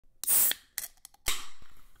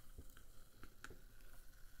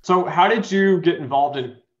So how did you get involved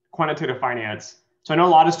in quantitative finance? So I know a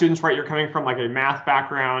lot of students, right, you're coming from like a math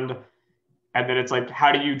background, and then it's like,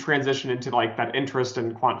 how do you transition into like that interest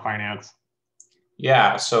in quant finance?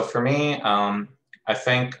 Yeah, so for me, I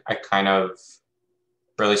think I kind of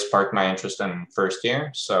really sparked my interest in first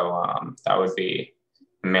year. So that would be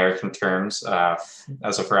American terms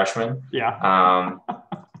as a freshman. Yeah. Um,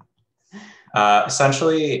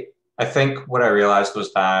 Essentially, I think what I realized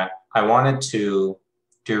was that I wanted to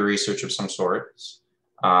do research of some sorts,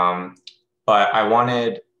 um, but I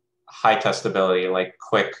wanted high testability, like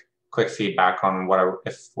quick feedback on what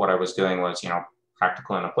I was doing was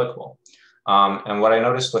practical and applicable. And what I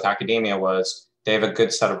noticed with academia was they have a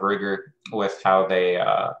good set of rigor with how they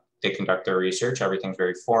conduct their research. Everything's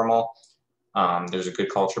very formal. There's a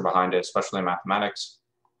good culture behind it, especially in mathematics.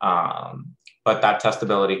 Um, but that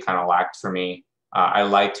testability kind of lacked for me. I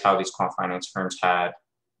liked how these quant finance firms had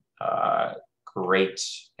great,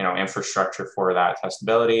 infrastructure for that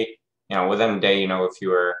testability. Within a day, if you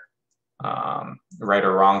were right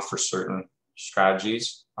or wrong for certain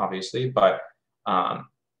strategies, obviously. But um,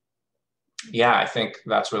 yeah, I think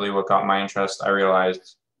that's really what got my interest. I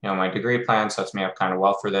realized, my degree plan sets me up kind of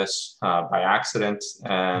well for this by accident,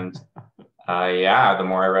 and yeah, the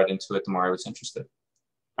more I read into it, the more I was interested.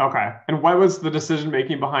 Okay. And what was the decision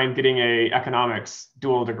making behind getting a economics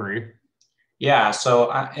dual degree? Yeah,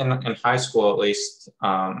 so in high school, at least,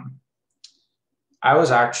 I was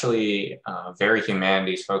actually very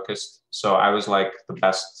humanities focused. So I was like the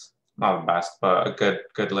best, not the best, but a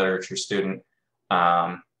good literature student.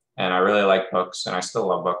 Um, and I really like books, and I still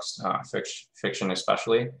love books, fiction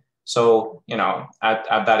especially. So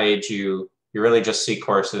at that age, you really just see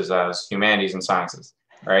courses as humanities and sciences,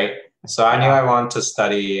 right? So I knew I Yeah. wanted to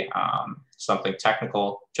study something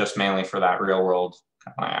technical, just mainly for that real world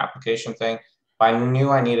kind of application thing. But I knew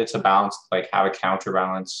I needed to balance, like have a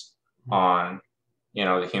counterbalance on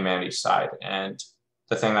the humanities side. And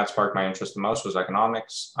the thing that sparked my interest the most was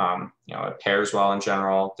economics. It pairs well in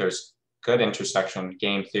general. There's good intersection.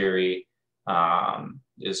 Game theory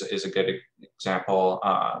is a good example.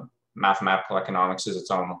 Mathematical economics is its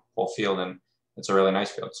own whole field, and it's a really nice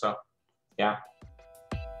field. So, yeah.